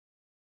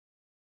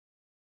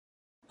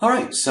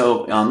Alright,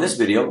 so on this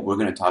video we're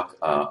going to talk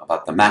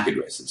about the MAC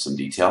address in some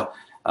detail.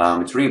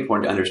 It's really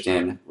important to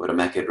understand what a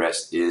MAC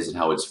address is and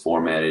how it's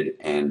formatted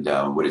and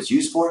what it's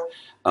used for.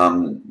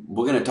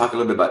 We're going to talk a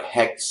little bit about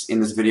hex in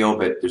this video,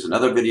 but there's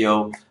another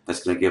video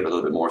that's going to give a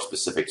little bit more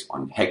specifics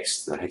on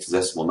hex, the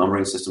hexadecimal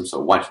numbering system, so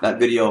watch that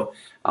video.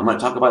 I'm going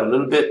to talk about it a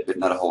little bit, but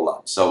not a whole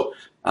lot. So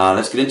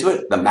let's get into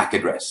it, the MAC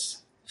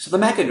address. So the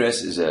MAC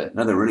address is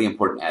another really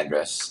important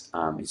address.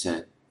 It's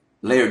a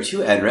layer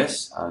 2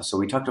 address, so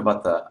we talked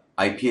about the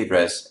IP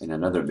address in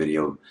another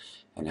video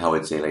and how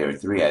it's a layer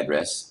 3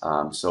 address.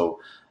 So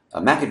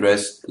a MAC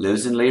address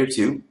lives in layer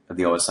 2 of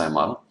the OSI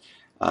model.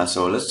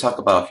 So let's talk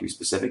about a few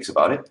specifics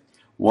about it.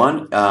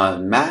 One,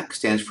 MAC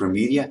stands for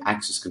Media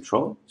Access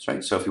Control,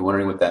 right? So if you're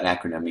wondering what that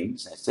acronym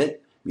means, that's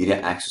it, Media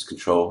Access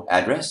Control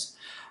Address.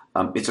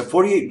 It's a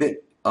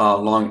 48-bit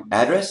long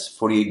address,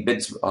 48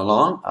 bits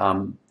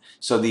long.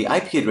 So the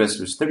IP address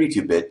was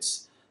 32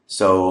 bits.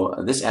 So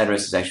this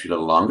address is actually a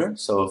little longer.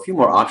 So a few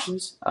more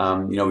options.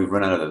 We've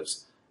run out of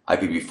those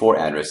IPv4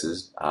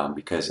 addresses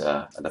because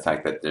of the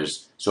fact that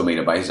there's so many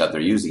devices out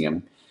there using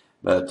them.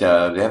 But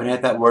they haven't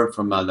had that word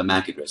from the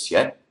MAC address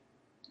yet.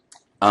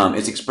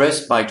 It's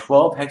expressed by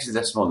 12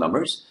 hexadecimal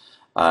numbers.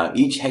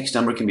 Each hex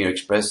number can be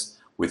expressed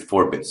with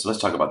 4 bits. So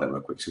let's talk about that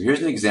real quick. So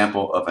here's an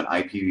example of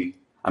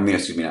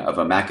of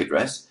a MAC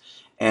address.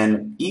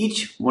 And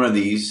each one of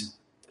these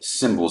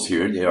symbols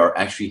here, they are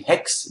actually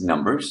hex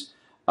numbers.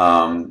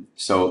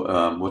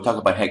 We'll talk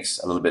about hex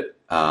a little bit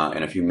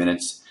in a few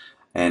minutes.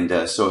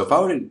 And so if I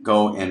were to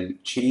go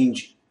and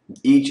change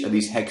each of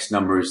these hex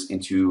numbers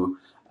into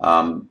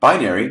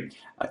binary,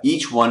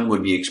 each one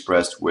would be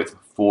expressed with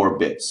 4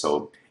 bits.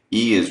 So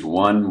E is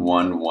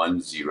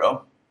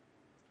 1110.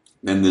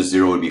 Then the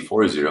 0 would be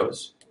 4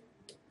 zeros.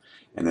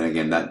 And then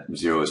again, that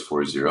 0 is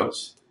 4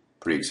 zeros.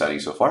 Pretty exciting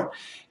so far.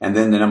 And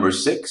then the number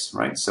 6,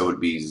 right? So it would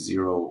be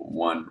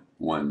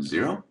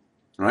 0110,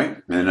 right?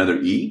 And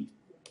another E.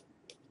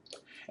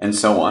 And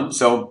so on.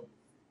 So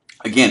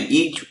again,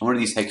 each one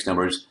of these hex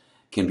numbers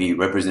can be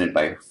represented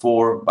by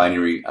 4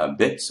 binary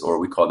bits, or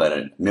we call that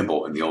a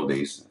nibble in the old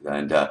days,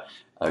 and you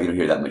don't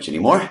hear that much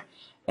anymore.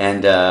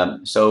 And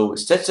so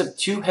sets of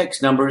 2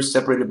 hex numbers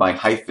separated by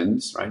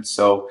hyphens, right?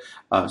 So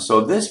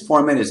this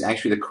format is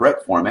actually the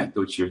correct format,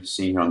 which you're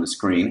seeing here on the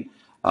screen.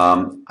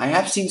 I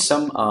have seen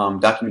some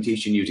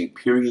documentation using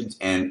periods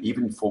and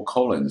even full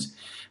colons,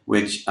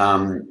 which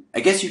I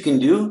guess you can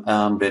do,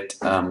 but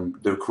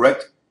the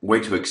correct way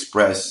to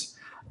express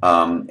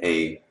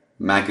a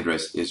MAC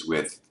address is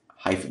with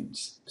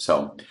hyphens.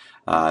 So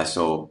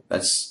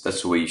that's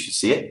the way you should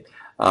see it.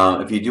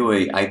 If you do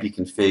a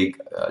ipconfig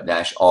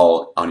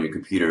 -all on your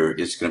computer,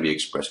 it's going to be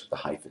expressed with the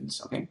hyphens.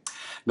 Okay.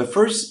 The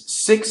first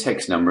 6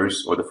 hex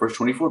numbers, or the first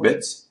 24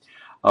 bits,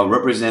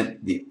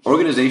 represent the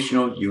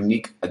organizational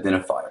unique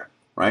identifier.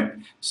 Right.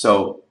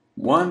 So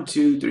 1,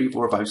 2, 3,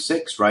 4, 5,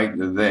 6, right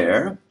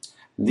there.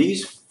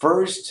 These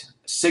first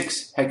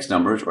 6 hex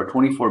numbers, or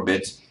 24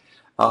 bits,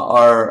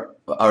 are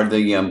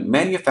the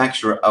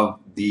manufacturer of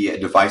the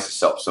device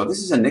itself. So this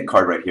is a NIC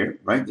card right here,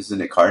 right? This is a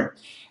NIC card.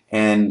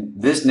 And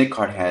this NIC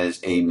card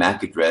has a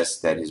MAC address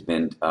that has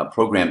been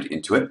programmed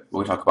into it.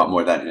 We'll talk about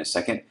more of that in a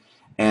second.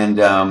 And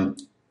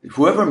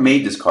whoever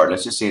made this card,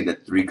 let's just say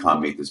that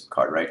 3Com made this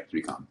card, right?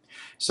 3Com.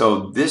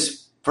 So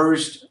these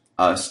first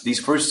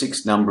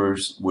 6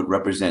 numbers would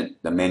represent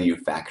the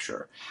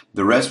manufacturer.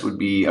 The rest would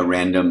be a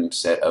random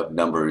set of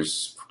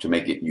numbers to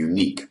make it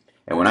unique.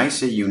 And when I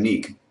say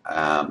unique,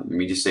 let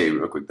me just say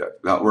real quick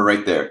that we're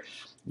right there.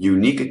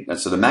 Unique.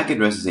 So the MAC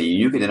address is a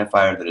unique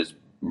identifier that is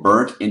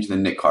burnt into the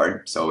NIC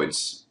card. So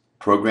it's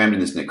programmed in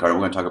this NIC card.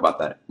 We're going to talk about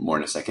that more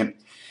in a second.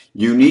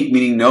 Unique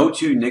meaning no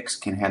 2 NICs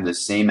can have the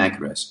same MAC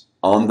address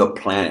on the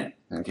planet.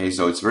 Okay,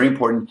 so it's very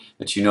important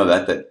that you know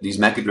that these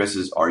MAC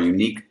addresses are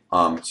unique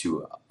on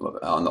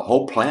the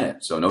whole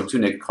planet. So no 2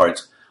 NIC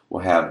cards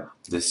will have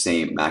the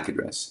same MAC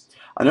address.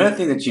 Another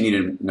thing that you need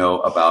to know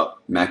about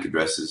MAC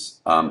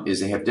addresses is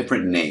they have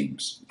different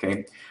names. Okay,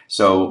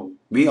 so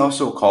we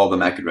also call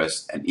the MAC address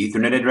an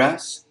Ethernet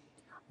address,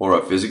 or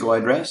a physical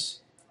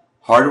address,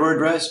 hardware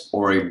address,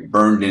 or a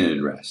burned-in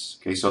address.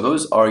 Okay, so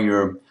those are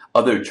your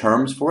other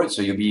terms for it.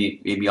 So you'll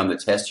be maybe on the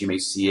test you may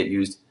see it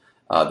used,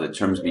 the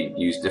terms be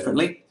used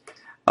differently.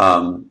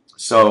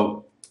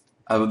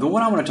 The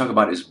one I want to talk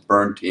about is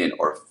burnt-in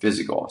or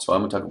physical. So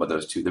I'm going to talk about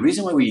those two. The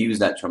reason why we use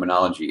that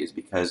terminology is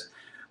because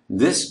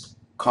this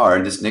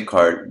NIC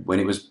card, when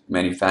it was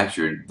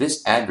manufactured, this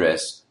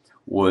address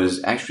was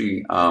actually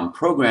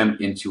programmed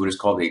into what is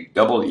called a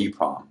double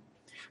EEPROM,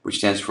 which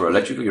stands for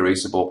electrically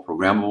erasable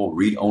programmable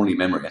read-only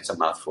memory. That's a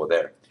mouthful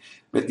there.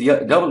 But the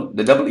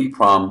double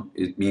EEPROM,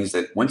 it means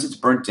that once it's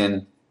burnt in,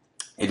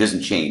 it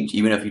doesn't change.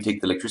 Even if you take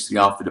the electricity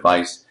off the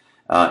device,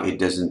 it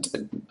doesn't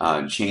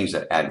change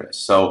that address.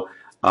 So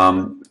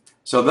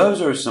those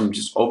are some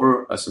just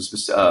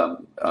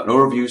an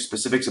overview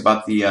specifics about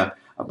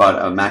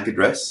a MAC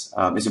address.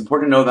 It's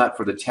important to know that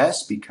for the test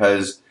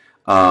because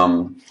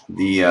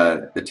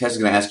the test is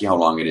going to ask you how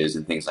long it is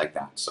and things like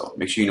that. So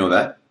make sure you know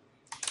that.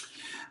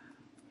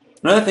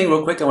 Another thing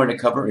real quick I wanted to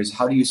cover is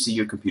how do you see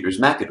your computer's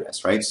MAC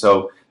address, right?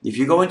 So if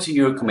you go into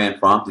your command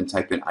prompt and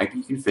type in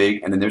ipconfig,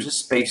 and then there's a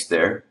space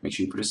there, make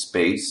sure you put a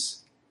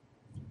space,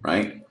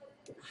 right?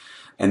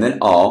 And then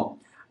all,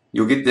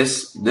 you'll get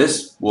this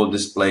will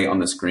display on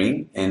the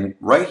screen, and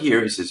right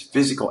here it says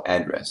physical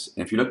address.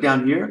 And if you look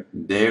down here,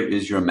 there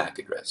is your MAC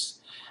address.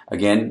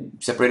 Again,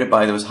 separated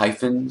by those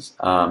hyphens,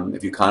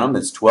 if you count them,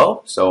 that's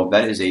 12, so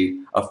that is a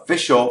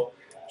official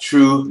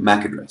true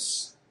MAC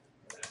address.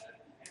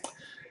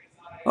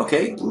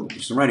 Okay,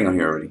 there's some writing on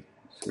here already.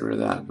 Let's get rid of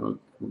that.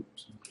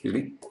 Oops, excuse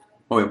me.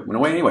 Oh, it went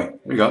away anyway.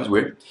 There you go, it's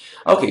weird.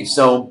 Okay,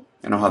 so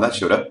I don't know how that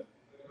showed up.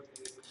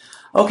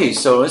 Okay,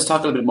 so let's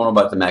talk a little bit more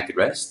about the MAC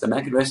address. The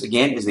MAC address,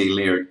 again, is a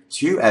layer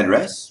 2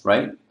 address,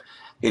 right?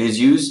 It is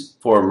used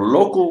for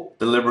local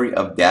delivery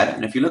of data.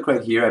 And if you look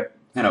right here, I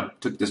kind of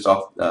took this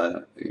off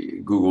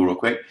Google real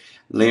quick.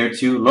 Layer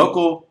 2,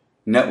 local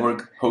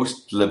network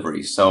host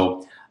delivery.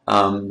 So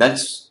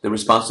that's the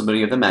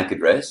responsibility of the MAC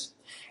address.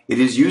 It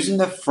is using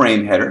the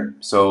frame header.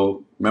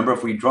 So remember,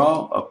 if we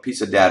draw a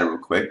piece of data real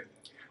quick,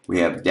 we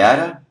have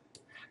data,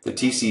 the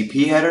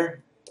TCP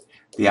header,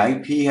 the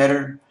IP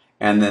header,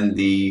 and then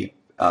the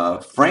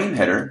frame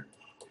header.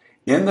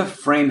 In the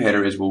frame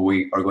header is where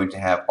we are going to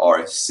have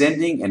our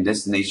sending and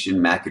destination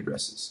MAC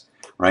addresses,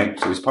 right?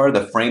 So it's part of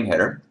the frame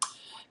header.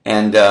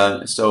 And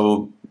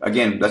so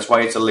again, that's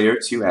why it's a layer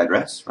 2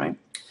 address, right?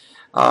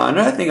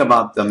 Another thing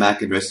about the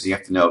MAC addresses you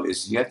have to know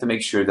is you have to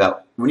make sure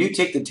that when you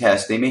take the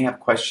test, they may have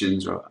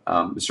questions, or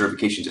the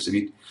certification test,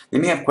 they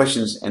may have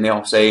questions and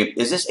they'll say,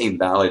 is this a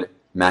valid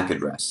MAC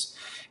address?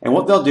 And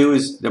what they'll do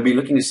is they'll be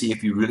looking to see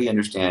if you really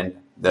understand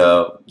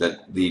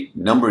the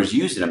numbers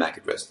used in a MAC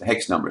address, the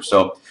hex number.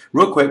 So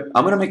real quick,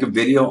 I'm going to make a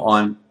video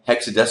on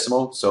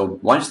hexadecimal, so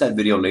watch that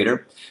video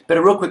later. But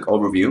a real quick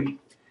overview.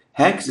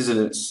 Hex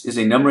is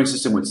a numbering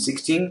system with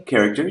 16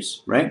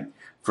 characters, right,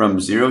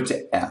 from 0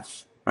 to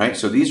F. Right,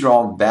 so these are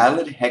all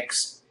valid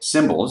hex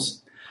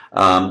symbols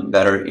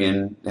that are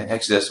in the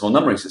hexadecimal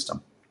numbering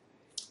system.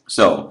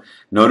 So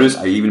notice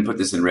I even put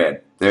this in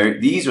red.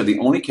 These are the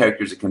only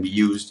characters that can be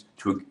used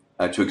to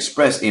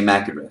express a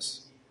MAC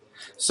address.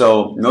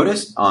 So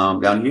notice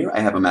down here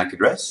I have a MAC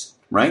address,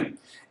 right?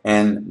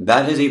 And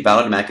that is a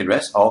valid MAC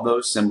address. All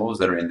those symbols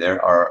that are in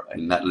there are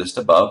in that list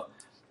above.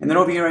 And then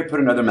over here I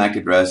put another MAC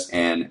address,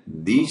 and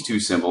these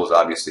two symbols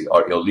obviously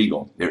are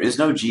illegal. There is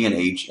no G and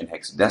H in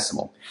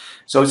hexadecimal.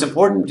 So it's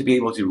important to be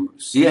able to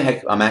see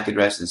a MAC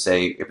address and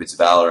say if it's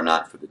valid or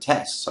not for the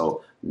test.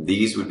 So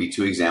these would be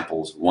two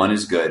examples. One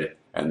is good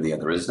and the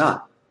other is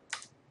not.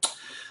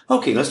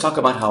 Okay, let's talk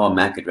about how a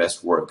MAC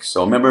address works.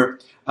 So remember,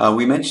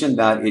 we mentioned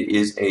that it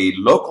is a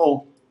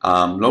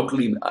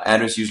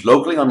address used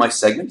locally on my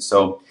segment.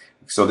 So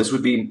this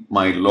would be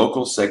my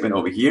local segment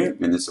over here,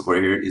 and this over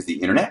here is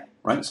the internet.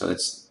 Right, so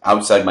it's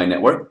outside my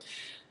network.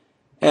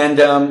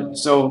 And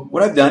so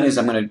what I've done is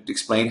I'm going to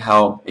explain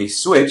how a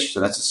switch, so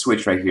that's a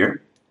switch right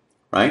here,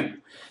 right,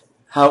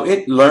 how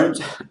it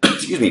learns,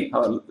 excuse me,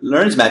 how it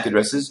learns MAC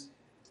addresses,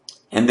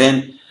 and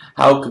then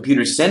how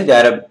computers send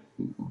data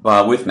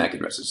with MAC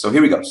addresses. So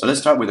here we go. So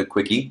let's start with a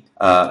quickie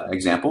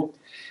example.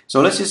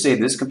 So let's just say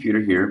this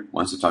computer here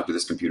wants to talk to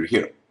this computer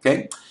here,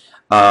 okay?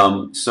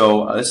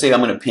 So let's say I'm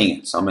going to ping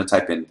it. So I'm going to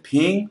type in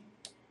ping,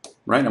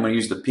 right? I'm going to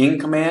use the ping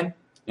command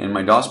in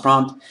my DOS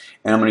prompt,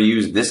 and I'm going to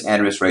use this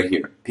address right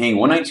here, ping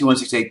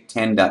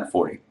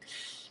 192.168.10.40.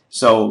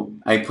 So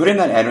I put in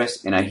that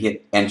address and I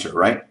hit enter,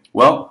 right?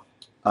 Well,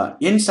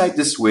 inside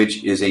this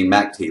switch is a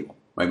MAC table,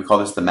 right? We call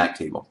this the MAC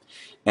table.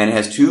 And it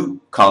has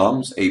two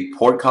columns, a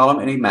port column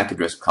and a MAC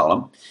address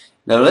column.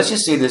 Now let's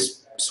just say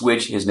this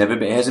switch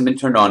hasn't been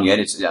turned on yet.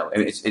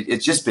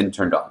 It's just been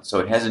turned on, so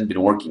it hasn't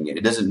been working yet.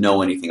 It doesn't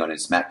know anything on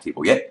its MAC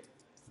table yet.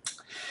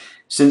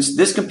 Since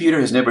this computer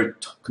has never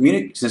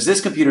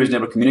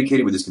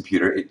communicated with this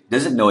computer, it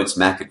doesn't know its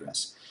MAC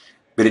address.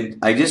 But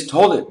I just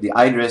told it the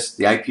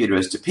IP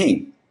address to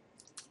ping.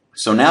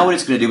 So now what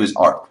it's going to do is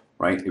ARP,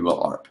 right? It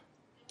will ARP,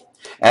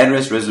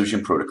 Address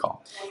Resolution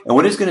Protocol. And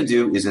what it's going to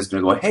do is it's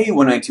going to go, hey,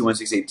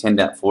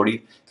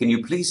 192.168.10.40, can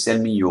you please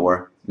send me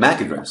your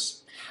MAC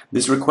address?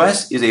 This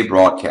request is a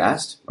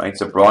broadcast, right? It's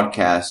a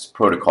broadcast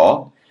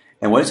protocol.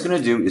 And what it's going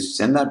to do is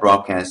send that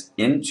broadcast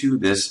into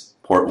this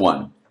port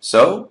 1.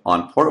 So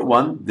on port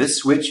 1, this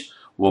switch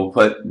will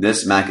put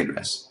this MAC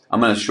address. I'm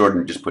going to shorten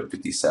and just put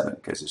 57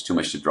 because it's too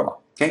much to draw.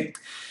 Okay.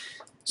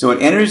 So it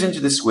enters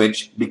into the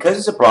switch. Because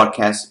it's a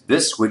broadcast,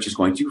 this switch is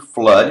going to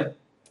flood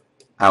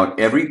out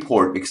every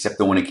port except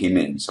the one it came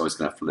in. So it's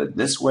going to flood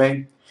this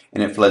way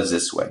and it floods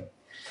this way.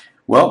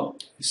 Well,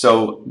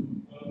 so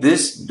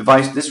this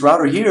device, this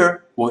router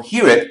here will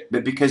hear it,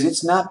 but because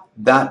it's not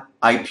that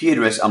IP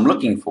address I'm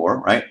looking for,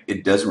 right,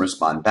 it doesn't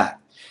respond back.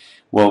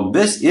 Well,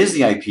 this is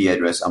the IP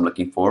address I'm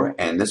looking for,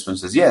 and this one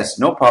says, yes,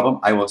 no problem,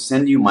 I will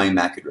send you my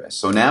MAC address.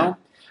 So now,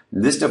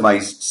 this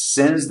device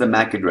sends the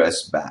MAC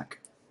address back,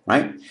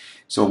 right?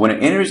 So when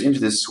it enters into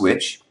this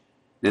switch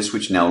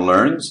now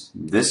learns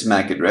this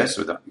MAC address,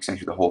 or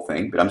essentially the whole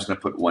thing, but I'm just going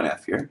to put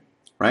 1F here,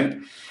 right?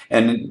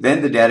 And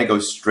then the data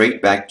goes straight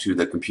back to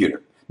the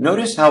computer.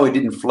 Notice how it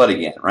didn't flood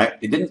again, right?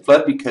 It didn't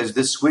flood because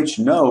this switch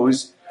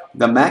knows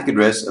the MAC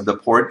address of the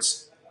port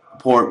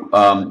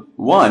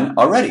 1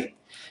 already.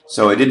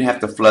 So it didn't have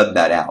to flood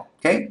that out,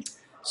 okay?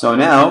 So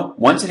now,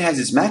 once it has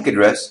its MAC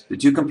address, the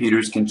two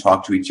computers can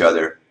talk to each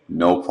other,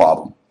 no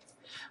problem,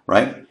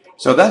 right?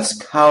 So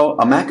that's how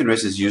a MAC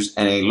address is used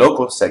in a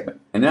local segment.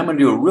 And then I'm going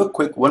to do a real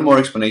quick one more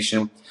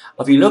explanation.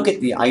 If you look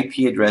at the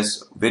IP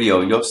address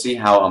video, you'll see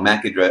how a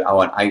MAC address,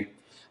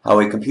 how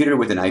a computer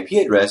with an IP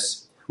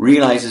address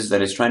realizes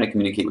that it's trying to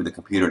communicate with a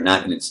computer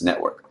not in its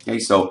network. Okay,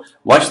 so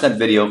watch that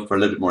video for a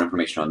little bit more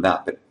information on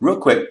that. But real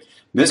quick,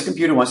 this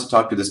computer wants to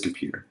talk to this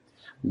computer.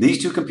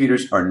 These two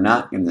computers are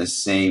not in the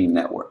same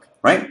network,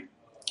 right?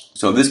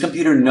 So this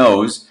computer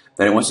knows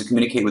that it wants to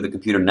communicate with a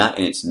computer not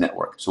in its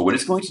network. So what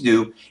it's going to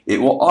do, it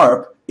will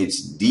ARP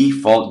its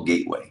default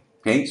gateway.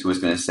 Okay, so it's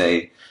going to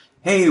say,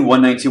 hey,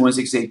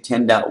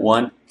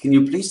 192.168.10.1, can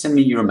you please send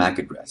me your MAC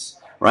address,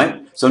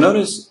 right? So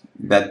notice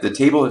that the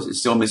table is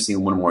still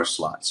missing one more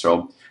slot.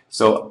 So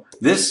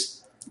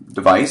this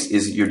device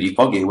is your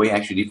default gateway.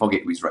 Actually, default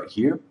gateway is right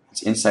here.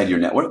 It's inside your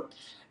network.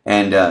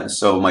 And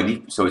so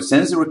it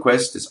sends the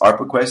request, this ARP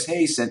request,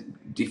 hey,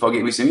 default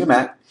gateway, send me your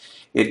MAC.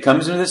 It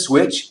comes into the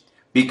switch.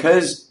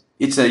 Because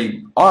it's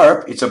a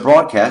ARP, it's a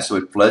broadcast, so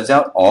it floods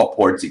out all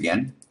ports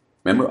again.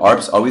 Remember,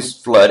 ARPs always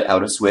flood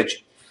out a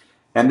switch.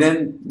 And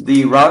then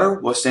the router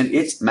will send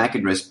its MAC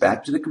address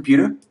back to the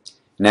computer.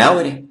 Now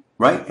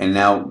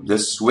now the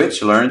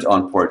switch learns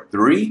on port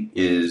 3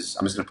 is,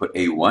 I'm just going to put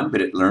A1, but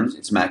it learns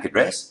its MAC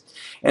address.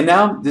 And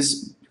now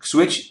this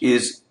switch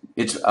its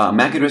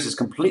MAC address is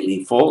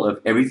completely full of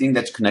everything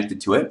that's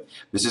connected to it.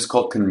 This is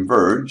called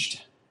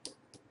converged,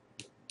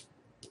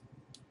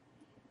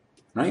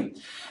 right?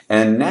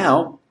 And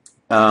now,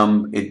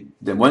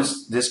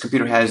 once this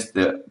computer has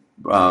the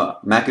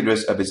MAC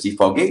address of its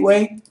default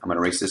gateway, I'm going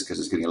to erase this because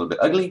it's getting a little bit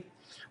ugly.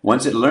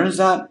 Once it learns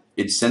that,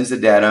 it sends the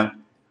data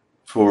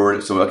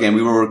so again,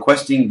 we were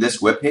requesting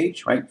this web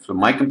page, right? So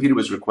my computer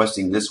was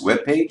requesting this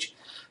web page.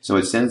 So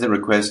it sends the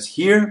request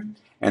here,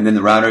 and then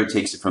the router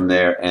takes it from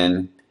there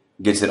and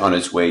gets it on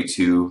its way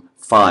to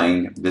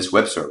find this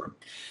web server.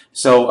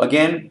 So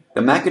again,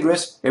 the MAC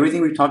address,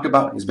 everything we've talked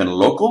about has been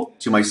local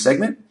to my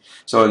segment.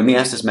 So let me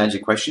ask this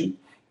magic question.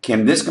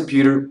 Will this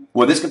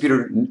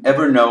computer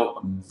ever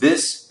know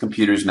this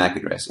computer's MAC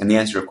address? And the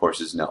answer, of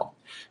course, is no.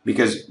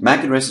 Because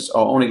MAC addresses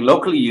are only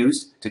locally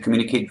used to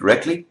communicate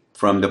directly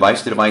from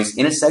device to device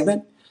in a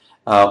segment.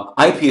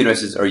 IP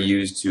addresses are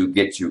used to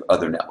get to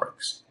other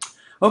networks.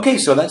 Okay,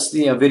 so that's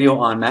the video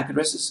on MAC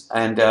addresses.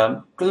 And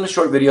a little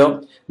short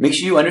video. Make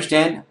sure you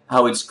understand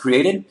how it's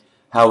created,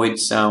 how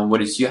its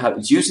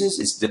uses,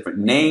 its different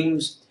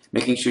names,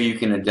 making sure you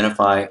can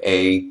identify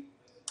a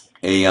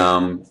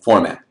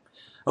format.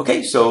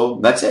 Okay, so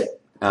that's it.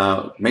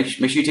 Make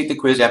sure you take the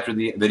quiz after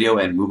the video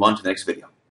and move on to the next video.